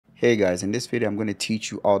Hey guys, in this video I'm going to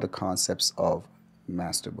teach you all the concepts of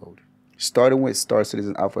master mode. Starting with Star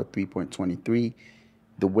Citizen Alpha 3.23,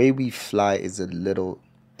 the way we fly is a little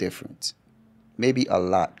different, maybe a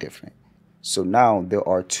lot different. So now there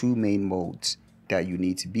are two main modes that you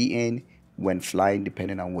need to be in when flying,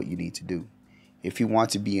 depending on what you need to do. If you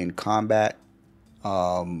want to be in combat,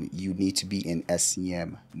 you need to be in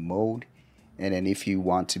SCM mode. And then if you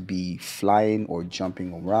want to be flying or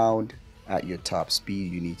jumping around at your top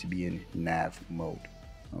speed, you need to be in nav mode.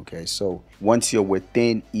 Okay, so once you're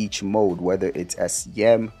within each mode, whether it's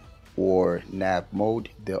SCM or nav mode,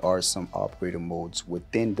 there are some operator modes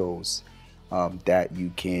within those that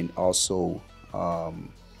you can also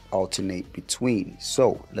alternate between.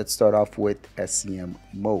 So let's start off with SCM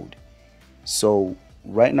mode. So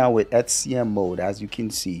right now with SCM mode, as you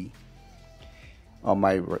can see on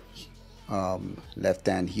my left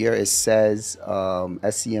hand here, it says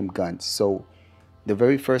SCM guns. So the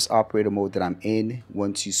very first operator mode that I'm in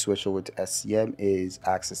once you switch over to SCM is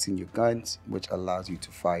accessing your guns, which allows you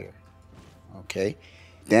to fire. Okay,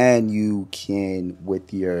 then you can,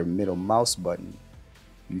 with your middle mouse button,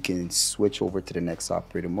 you can switch over to the next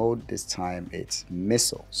operator mode. This time it's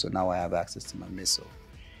missile. So now I have access to my missile.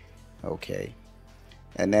 Okay,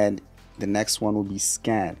 and then the next one will be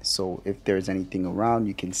scan. So if there's anything around,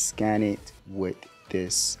 you can scan it with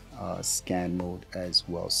this scan mode as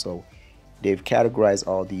well. So they've categorized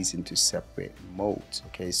all these into separate modes.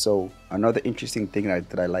 Okay, so another interesting thing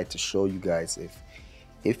that I like to show you guys,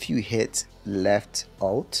 if you hit left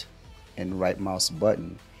alt and right mouse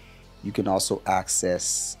button, you can also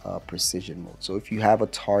access precision mode. So if you have a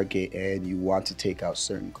target and you want to take out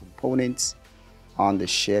certain components on the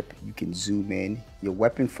ship, you can zoom in. Your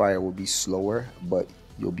weapon fire will be slower, but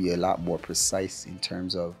you'll be a lot more precise in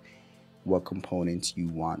terms of what components you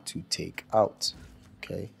want to take out.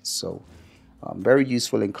 Okay, so very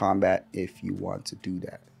useful in combat if you want to do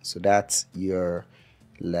that. So that's your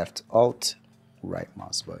left alt, right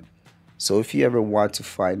mouse button. So if you ever want to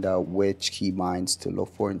find out which keybinds to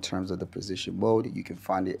look for in terms of the precision mode, you can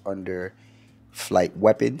find it under flight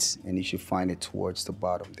weapons, and you should find it towards the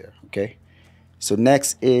bottom there. Okay, so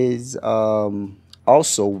next is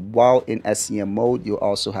also, while in SCM mode, you'll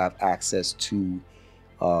also have access to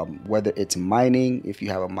whether it's mining, if you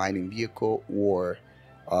have a mining vehicle, or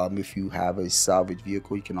if you have a salvage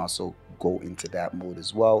vehicle, you can also go into that mode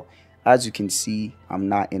as well. As you can see, I'm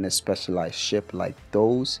not in a specialized ship like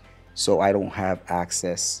those, so I don't have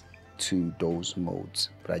access to those modes,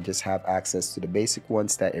 but I just have access to the basic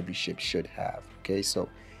ones that every ship should have. Okay, so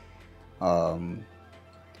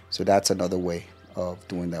so that's another way of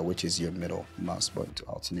doing that, which is your middle mouse button to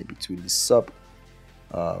alternate between the sub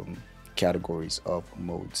categories of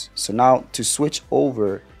modes. So now to switch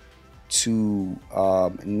over to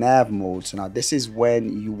nav mode, so now this is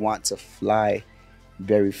when you want to fly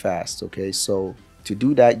very fast. Okay, so to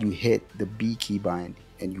do that, you hit the B keybind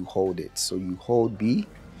and you hold it. So you hold B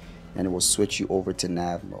and it will switch you over to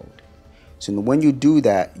nav mode. So when you do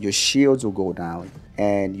that, your shields will go down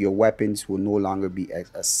and your weapons will no longer be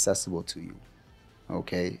accessible to you.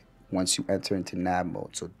 Okay, once you enter into nav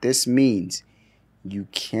mode. So this means you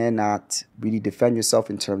cannot really defend yourself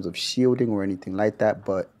in terms of shielding or anything like that,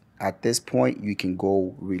 but at this point you can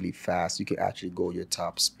go really fast. You can actually go your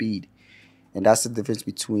top speed. And that's the difference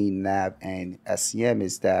between nav and SCM,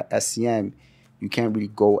 is that SCM, you can't really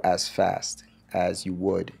go as fast as you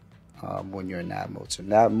would when you're in nav mode. So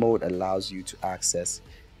nav mode allows you to access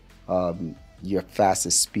your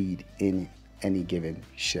fastest speed in any given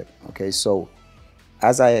ship. Okay, so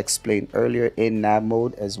as I explained earlier, in nav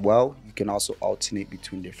mode as well, you can also alternate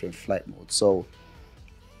between different flight modes. So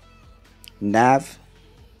nav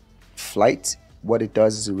flight, what it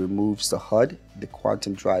does is it removes the HUD, the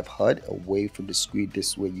quantum drive HUD, away from the screen.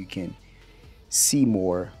 This way you can see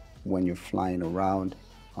more when you're flying around,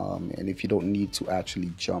 and if you don't need to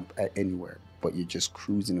actually jump at anywhere, but you're just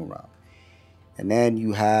cruising around. And then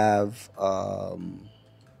you have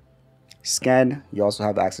scan. You also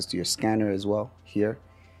have access to your scanner as well here.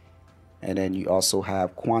 And then you also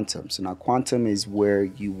have quantum. So now quantum is where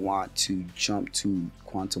you want to jump to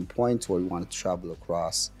quantum points, or you want to travel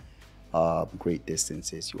across great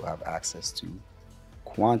distances. You have access to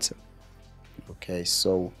quantum. Okay,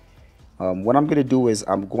 so what I'm going to do is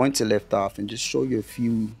I'm going to lift off and just show you a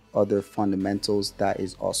few other fundamentals that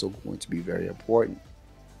is also going to be very important.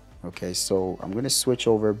 Okay, so I'm going to switch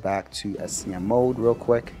over back to SCM mode real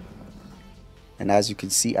quick. And as you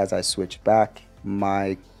can see, as I switch back,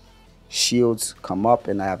 my shields come up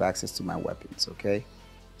and I have access to my weapons. Okay,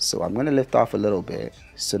 so I'm going to lift off a little bit.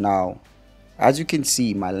 So now, as you can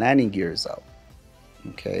see, my landing gear is up.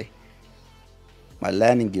 Okay, my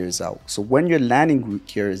landing gear is out. So when your landing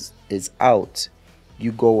gear is out,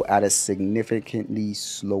 you go at a significantly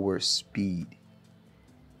slower speed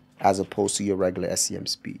as opposed to your regular SCM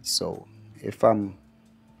speed. So if I'm,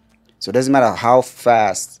 so it doesn't matter how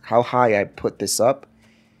fast, how high I put this up,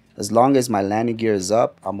 as long as my landing gear is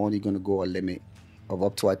up, I'm only going to go a limit of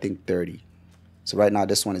up to, I think, 30. So right now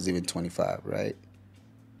this one is even 25, right?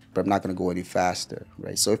 But I'm not going to go any faster,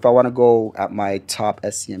 right? So if I want to go at my top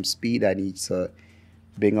SCM speed, I need to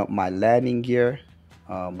bring up my landing gear,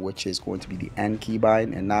 which is going to be the N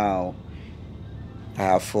keybind, and now I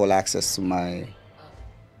have full access to my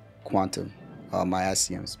quantum, my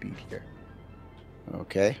SCM speed here.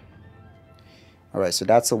 Okay. All right, so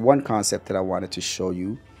that's one concept that I wanted to show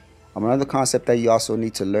you. Another concept that you also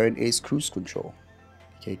need to learn is cruise control.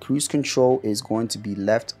 Okay, cruise control is going to be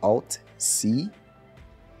left Alt C,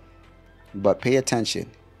 but pay attention.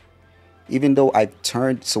 Even though I've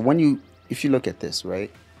turned, so if you look at this,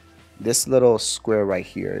 right, this little square right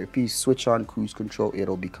here, if you switch on cruise control,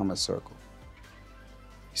 it'll become a circle.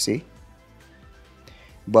 See?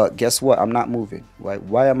 But guess what? I'm not moving, right?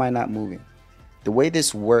 Why am I not moving? The way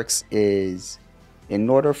this works is, in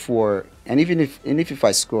order for, and if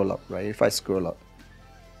I scroll up, right? If I scroll up,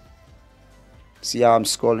 see how I'm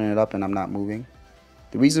scrolling it up and I'm not moving?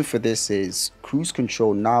 The reason for this is cruise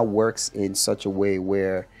control now works in such a way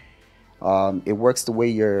where it works the way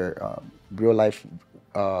your real life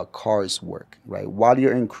cars work, right? While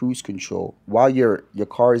you're in cruise control, while your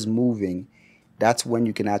car is moving, that's when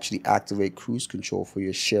you can actually activate cruise control for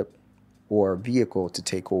your ship or vehicle to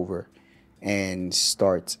take over and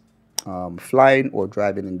start flying or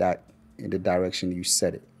driving in the direction you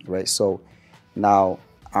set it, right? So now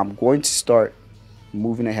I'm going to start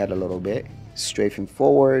moving ahead a little bit, strafing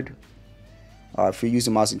forward. If you're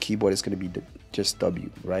using mouse and keyboard, it's going to be just W,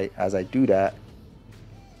 right? As I do that,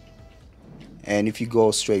 and if you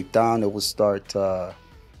go straight down, it will start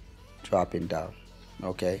dropping down.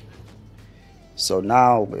 Okay, so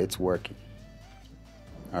now it's working.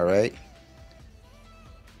 All right, you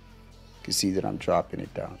can see that I'm dropping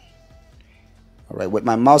it down. All right, with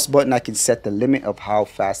my mouse button, I can set the limit of how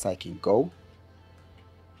fast I can go.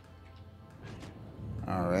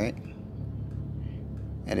 All right,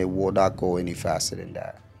 and it will not go any faster than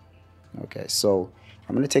that. Okay, so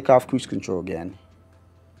I'm going to take off cruise control again.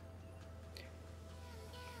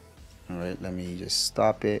 All right, let me just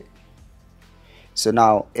stop it. So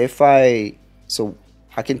now so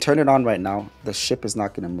I can turn it on right now. The ship is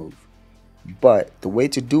not going to move. But the way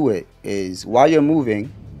to do it is while you're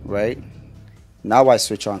moving, right? Now I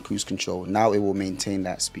switch on cruise control. Now it will maintain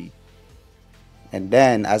that speed. And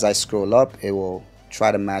then as I scroll up, it will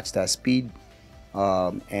try to match that speed.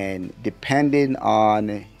 And depending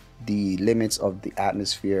on the limits of the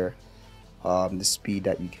atmosphere, the speed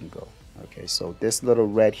that you can go. Okay, so this little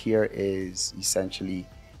red here is essentially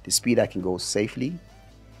the speed I can go safely.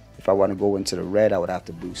 If I want to go into the red, I would have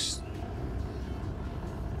to boost,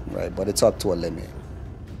 right? But it's up to a limit.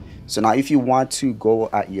 So now if you want to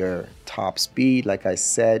go at your top speed, like I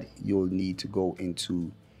said, you'll need to go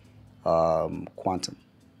into quantum.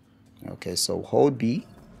 Okay, so hold B,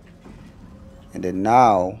 and then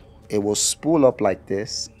now it will spool up like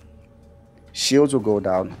this. Shields will go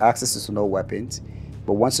down, access to no weapons.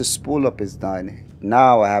 But once the spool up is done,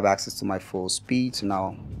 now I have access to my full speed. So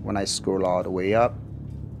now when I scroll all the way up,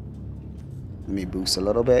 let me boost a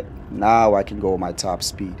little bit. Now I can go my top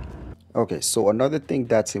speed. Okay, so another thing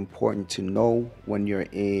that's important to know when you're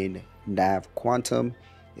in nav quantum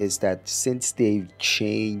is that since they've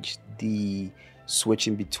changed the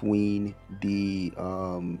switching between the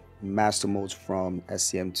master modes from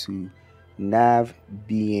SCM to nav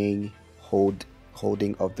being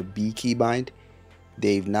holding of the B keybind,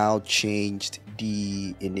 they've now changed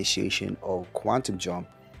the initiation of quantum jump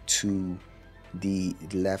to the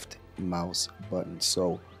left mouse button.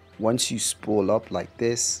 So once you spool up like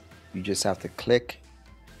this, you just have to click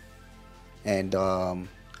and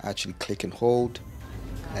actually click and hold,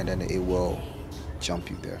 and then it will jump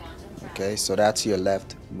you there. Okay, so that's your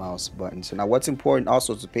left mouse button. So now what's important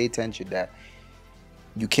also to pay attention that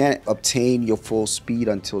you can't obtain your full speed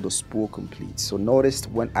until the spool completes. So notice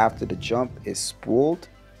when after the jump is spooled,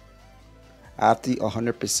 after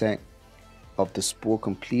 100% of the spool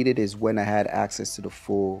completed is when I had access to the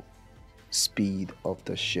full speed of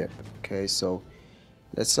the ship. Okay, so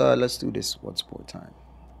let's do this once more time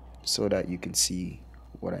so that you can see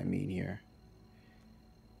what I mean here.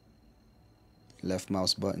 Left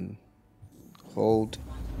mouse button, hold.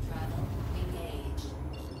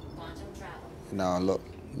 Now look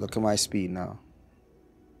at my speed now.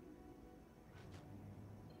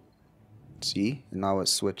 See, now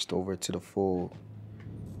it's switched over to the full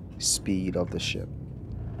speed of the ship.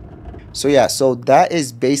 So yeah, so that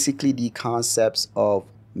is basically the concepts of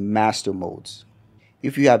master modes.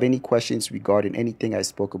 If you have any questions regarding anything I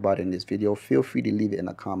spoke about in this video, feel free to leave it in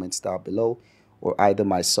the comments down below, or either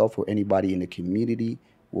myself or anybody in the community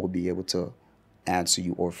will be able to answer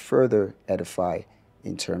you or further edify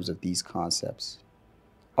in terms of these concepts.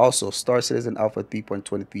 Also, Star Citizen Alpha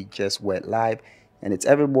 3.23 just went live, and it's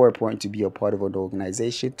ever more important to be a part of an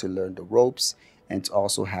organization to learn the ropes and to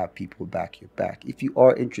also have people back your back. If you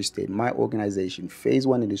are interested, my organization, Phase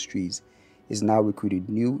 1 Industries, is now recruiting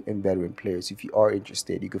new and veteran players. If you are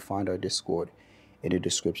interested, you can find our Discord in the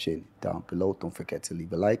description down below. Don't forget to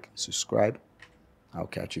leave a like, subscribe. I'll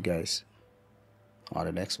catch you guys on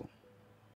the next one.